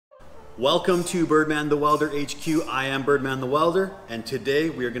Welcome to Birdman the Welder HQ. I am Birdman the Welder, and today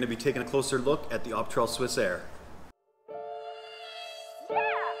we are going to be taking a closer look at the Optrel Swiss Air.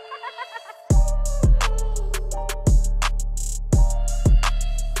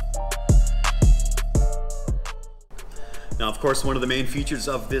 Now, of course, one of the main features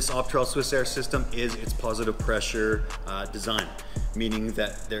of this Optrel Swiss Air system is its positive pressure design, meaning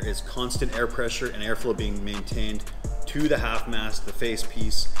that there is constant air pressure and airflow being maintained to the half mast, the face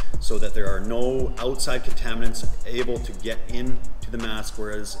piece, so that there are no outside contaminants able to get into the mask,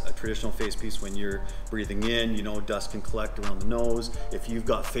 whereas a traditional face piece, when you're breathing in, you know, dust can collect around the nose. If you've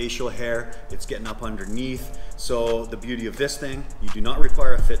got facial hair, it's getting up underneath. So the beauty of this thing, you do not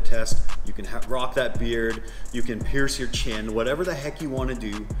require a fit test. You can rock that beard, you can pierce your chin, whatever the heck you want to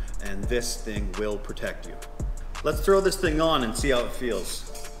do, and this thing will protect you. Let's throw this thing on and see how it feels.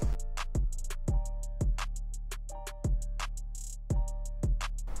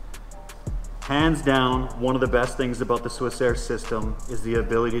 Hands down, one of the best things about the Swiss Air system is the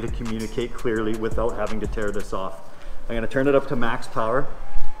ability to communicate clearly without having to tear this off. I'm going to turn it up to max power.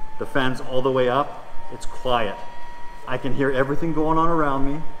 The fan's all the way up. It's quiet. I can hear everything going on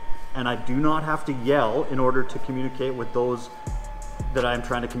around me, and I do not have to yell in order to communicate with those that I'm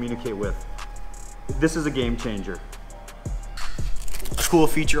trying to communicate with. This is a game changer. A cool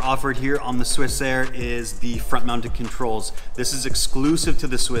feature offered here on the Swiss Air is the front mounted controls. This is exclusive to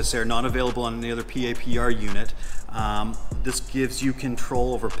the Swiss Air, not available on any other PAPR unit. This gives you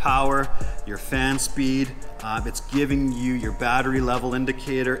control over power, your fan speed, it's giving you your battery level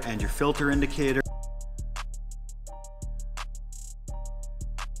indicator and your filter indicator.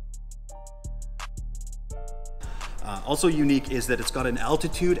 Also unique is that it's got an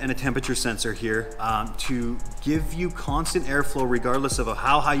altitude and a temperature sensor here to give you constant airflow regardless of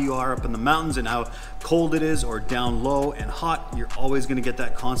how high you are up in the mountains and how cold it is, or down low and hot. You're always going to get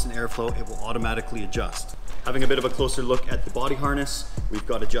that constant airflow. It will automatically adjust. Having a bit of a closer look at the body harness, we've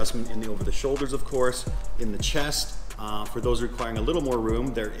got adjustment in the over the shoulders, of course, in the chest. For those requiring a little more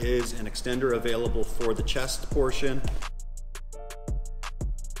room, there is an extender available for the chest portion.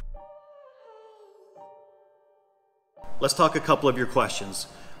 Let's talk a couple of your questions.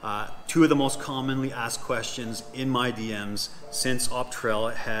 Two of the most commonly asked questions in my DMs since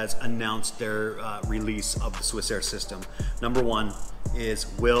Optrel has announced their release of the Swiss Air system. Number one is,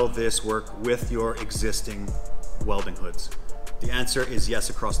 will this work with your existing welding hoods? The answer is yes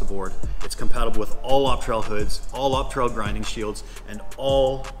across the board. It's compatible with all Optrel hoods, all Optrel grinding shields, and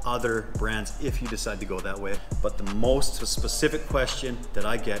all other brands if you decide to go that way. But the most specific question that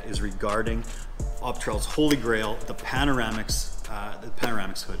I get is regarding Optrel's holy grail, the panoramics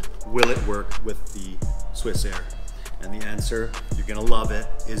hood. Will it work with the Swiss Air? And the answer, you're gonna love it,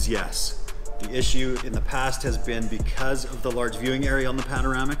 is yes. The issue in the past has been because of the large viewing area on the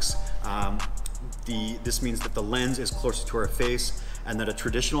panoramics. This means that the lens is closer to our face, and that a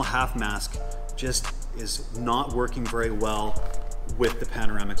traditional half mask just is not working very well with the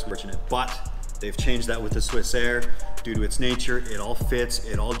panoramics, but they've changed that with the Swiss Air. Due to its nature, it all fits,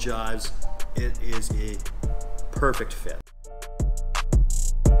 it all jives. It is a perfect fit.